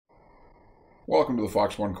Welcome to the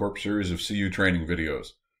Fox One Corp series of SeeYou training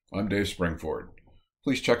videos. I'm Dave Springford.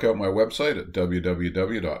 Please check out my website at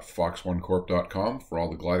www.foxonecorp.com for all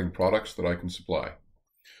the gliding products that I can supply.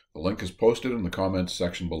 The link is posted in the comments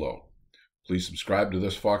section below. Please subscribe to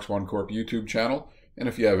this Fox One Corp YouTube channel, and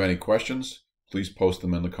if you have any questions, please post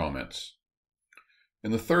them in the comments.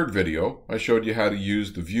 In the third video, I showed you how to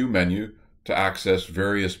use the View menu to access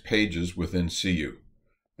various pages within SeeYou.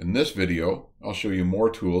 In this video, I'll show you more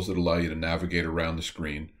tools that allow you to navigate around the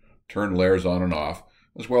screen, turn layers on and off,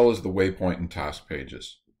 as well as the Waypoint and Task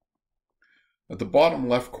pages. At the bottom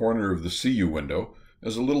left corner of the SeeYou window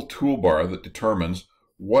is a little toolbar that determines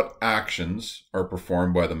what actions are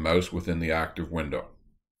performed by the mouse within the active window.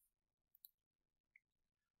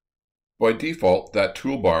 By default, that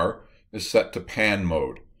toolbar is set to pan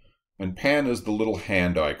mode, and pan is the little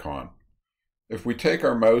hand icon. If we take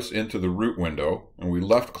our mouse into the root window and we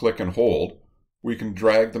left click and hold, we can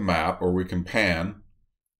drag the map or we can pan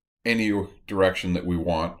any direction that we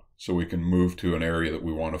want so we can move to an area that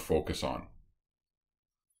we want to focus on.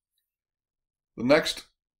 The next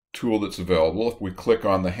tool that's available, if we click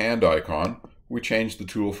on the hand icon, we change the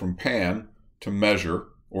tool from pan to measure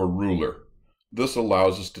or ruler. This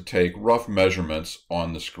allows us to take rough measurements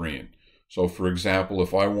on the screen. So for example,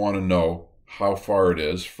 if I want to know how far it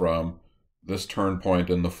is from this turn point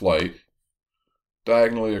in the flight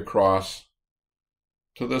diagonally across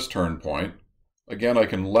to this turn point, again I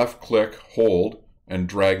can left click, hold, and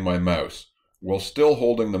drag my mouse. While still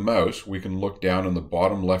holding the mouse, we can look down in the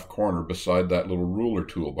bottom left corner beside that little ruler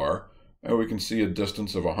toolbar, and we can see a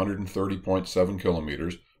distance of 130.7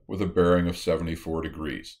 kilometers with a bearing of 74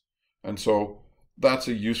 degrees. And so that's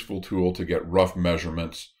a useful tool to get rough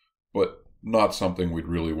measurements, but not something we'd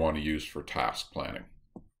really want to use for task planning.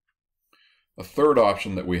 A third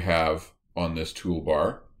option that we have on this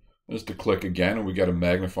toolbar is to click again and we get a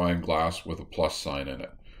magnifying glass with a plus sign in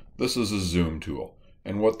it. This is a zoom tool,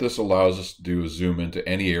 and what this allows us to do is zoom into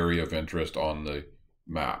any area of interest on the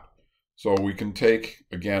map. So we can take,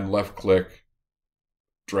 again, left click,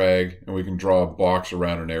 drag, and we can draw a box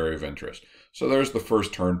around an area of interest. So there's the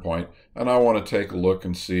first turn point, and I want to take a look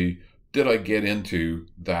and see, did I get into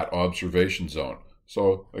that observation zone?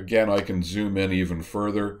 So again, I can zoom in even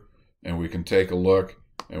further, and we can take a look,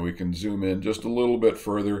 and we can zoom in just a little bit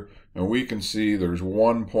further, and we can see there's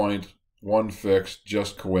one point, one fix,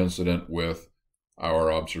 just coincident with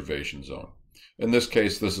our observation zone. In this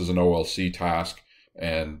case, this is an OLC task,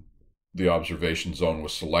 and the observation zone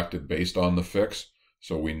was selected based on the fix,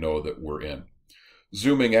 so we know that we're in.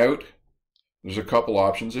 Zooming out, there's a couple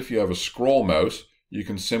options. If you have a scroll mouse, you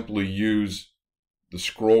can simply use the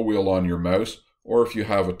scroll wheel on your mouse, or if you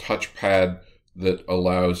have a touchpad that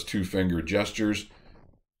allows two-finger gestures,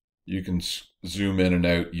 you can zoom in and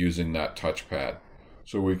out using that touchpad.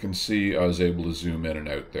 So we can see I was able to zoom in and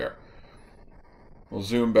out there. We'll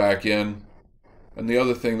zoom back in, and the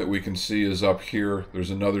other thing that we can see is up here, there's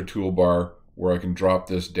another toolbar where I can drop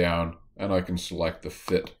this down and I can select the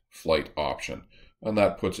Fit Flight option, and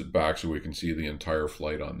that puts it back so we can see the entire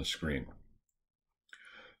flight on the screen.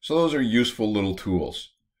 So those are useful little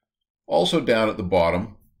tools. Also down at the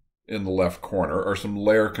bottom in the left corner are some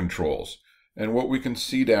layer controls. And what we can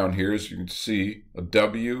see down here is you can see a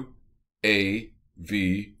W, A,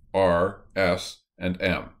 V, R, S, and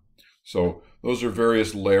M. So those are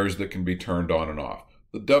various layers that can be turned on and off.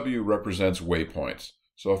 The W represents waypoints.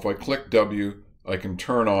 So if I click W, I can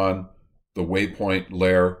turn on the waypoint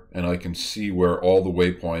layer and I can see where all the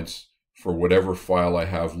waypoints for whatever file I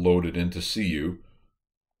have loaded into SeeYou,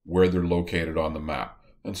 where they're located on the map.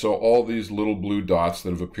 And so all these little blue dots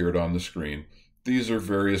that have appeared on the screen, these are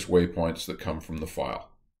various waypoints that come from the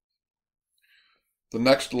file. The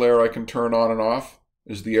next layer I can turn on and off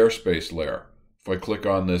is the Airspace Layer. If I click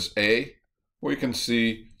on this A, we can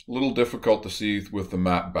see, a little difficult to see with the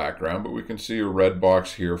map background, but we can see a red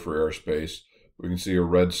box here for airspace. We can see a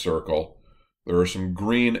red circle. There are some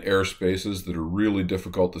green airspaces that are really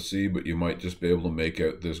difficult to see, but you might just be able to make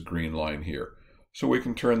out this green line here. So we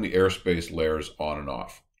can turn the airspace layers on and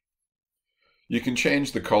off. You can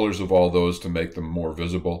change the colors of all those to make them more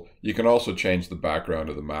visible. You can also change the background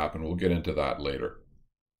of the map, and we'll get into that later.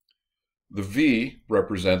 The V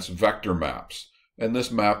represents vector maps, and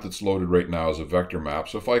this map that's loaded right now is a vector map.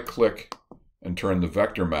 So if I click and turn the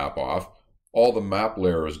vector map off, all the map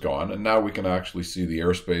layer is gone, and now we can actually see the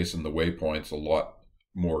airspace and the waypoints a lot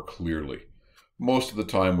more clearly. Most of the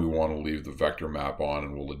time we want to leave the vector map on,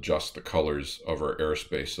 and we'll adjust the colors of our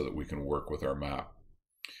airspace so that we can work with our map.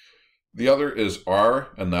 The other is R,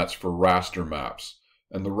 and that's for raster maps.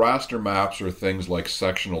 And the raster maps are things like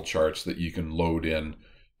sectional charts that you can load in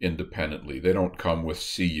independently. They don't come with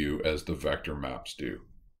SeeYou as the vector maps do.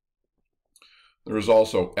 There is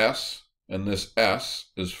also S, and this S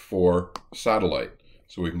is for satellite.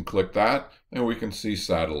 So we can click that and we can see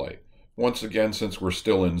satellite. Once again, since we're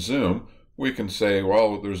still in Zoom, we can say,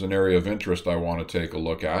 well, there's an area of interest I want to take a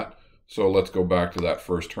look at. So let's go back to that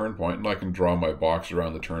first turn point, and I can draw my box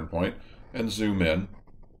around the turn point and zoom in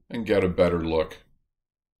and get a better look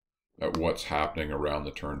at what's happening around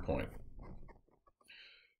the turn point.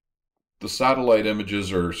 The satellite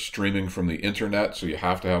images are streaming from the internet, so you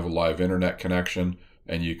have to have a live internet connection,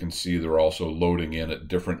 and you can see they're also loading in at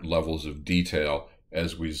different levels of detail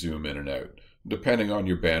as we zoom in and out. Depending on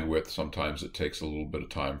your bandwidth, sometimes it takes a little bit of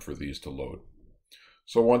time for these to load.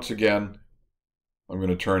 So once again, I'm going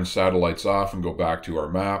to turn satellites off and go back to our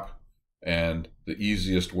map, and the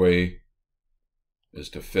easiest way is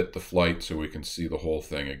to fit the flight so we can see the whole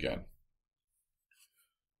thing again.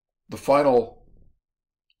 The final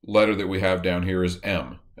letter that we have down here is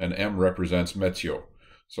M, and M represents Meteo.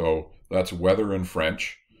 So that's weather in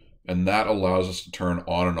French, and that allows us to turn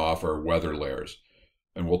on and off our weather layers.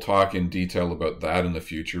 And we'll talk in detail about that in the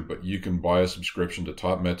future, but you can buy a subscription to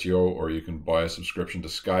Top Meteo or you can buy a subscription to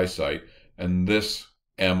SkySight, and this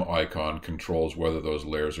M icon controls whether those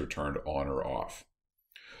layers are turned on or off.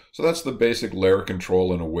 So that's the basic layer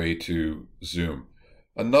control in a way to zoom.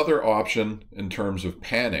 Another option in terms of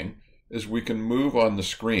panning is we can move on the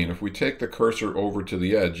screen. If we take the cursor over to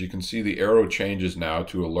the edge, you can see the arrow changes now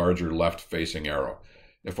to a larger left-facing arrow.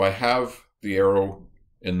 If I have the arrow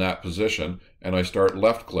in that position and I start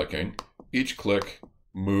left-clicking, each click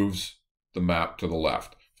moves the map to the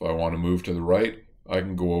left. If I want to move to the right, I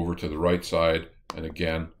can go over to the right side, and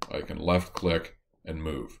again, I can left-click and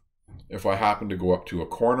move. If I happen to go up to a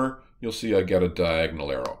corner, you'll see I get a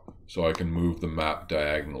diagonal arrow, so I can move the map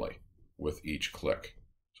diagonally with each click.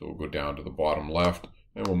 So we'll go down to the bottom left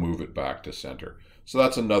and we'll move it back to center. So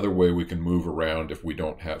that's another way we can move around if we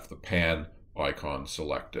don't have the pan icon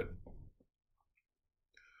selected.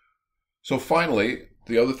 So finally,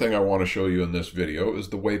 the other thing I want to show you in this video is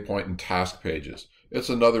the Waypoint and Task pages. It's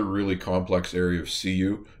another really complex area of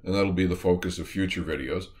SeeYou, and that'll be the focus of future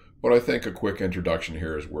videos, but I think a quick introduction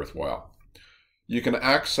here is worthwhile. You can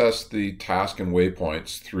access the task and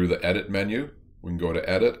waypoints through the Edit menu. We can go to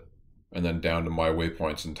Edit, and then down to My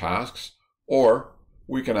Waypoints and Tasks, or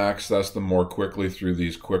we can access them more quickly through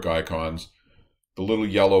these quick icons. The little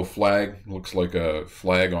yellow flag looks like a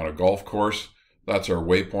flag on a golf course. That's our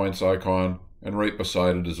waypoints icon, and right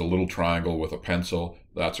beside it is a little triangle with a pencil.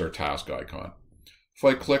 That's our task icon. If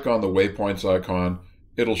I click on the waypoints icon,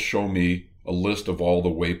 it'll show me a list of all the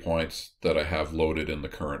waypoints that I have loaded in the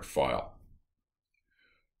current file.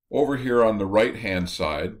 Over here on the right hand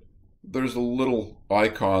side, there's a little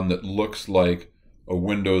icon that looks like a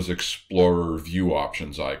Windows Explorer view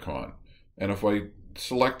options icon. And if I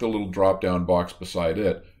select the little drop down box beside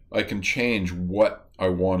it, I can change what I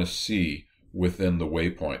want to see within the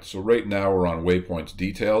waypoint. So right now we're on waypoints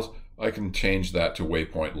details. I can change that to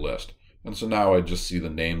waypoint list. And so now I just see the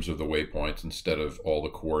names of the waypoints instead of all the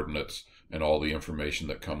coordinates and all the information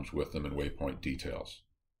that comes with them in waypoint details.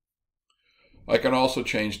 I can also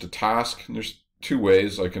change to task. And there's two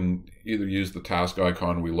ways. I can either use the task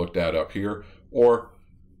icon we looked at up here, or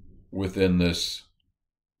within this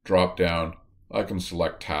drop down, I can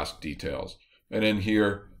select task details. And in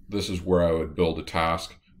here, this is where I would build a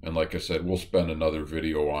task. And like I said, we'll spend another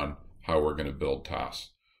video on how we're going to build tasks.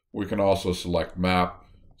 We can also select map,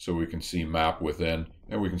 so we can see map within,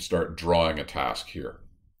 and we can start drawing a task here.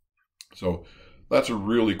 So that's a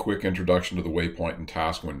really quick introduction to the waypoint and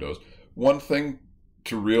task windows. One thing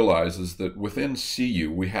to realize is that within SeeYou,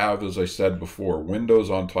 we have, as I said before, windows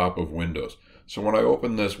on top of windows. So when I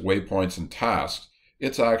open this waypoints and tasks,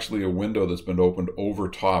 it's actually a window that's been opened over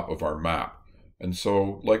top of our map. And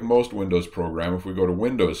so, like most Windows program, if we go to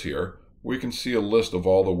Windows here, we can see a list of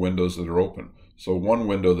all the windows that are open. So one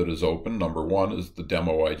window that is open, number one, is the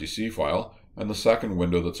demo IGC file, and the second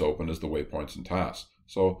window that's open is the Waypoints and Tasks.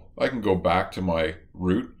 So I can go back to my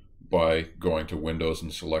root by going to Windows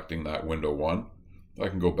and selecting that window one. I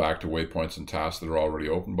can go back to Waypoints and Tasks that are already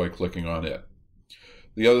open by clicking on it.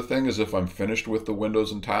 The other thing is, if I'm finished with the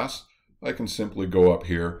windows and tasks, I can simply go up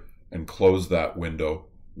here and close that window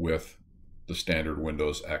with the standard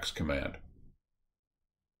Windows X command.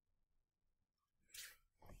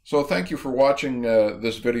 So thank you for watching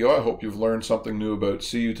this video. I hope you've learned something new about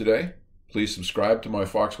SeeYou today. Please subscribe to my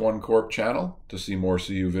Fox One Corp channel to see more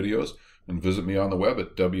SeeYou videos, and visit me on the web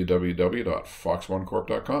at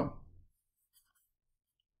www.foxonecorp.com.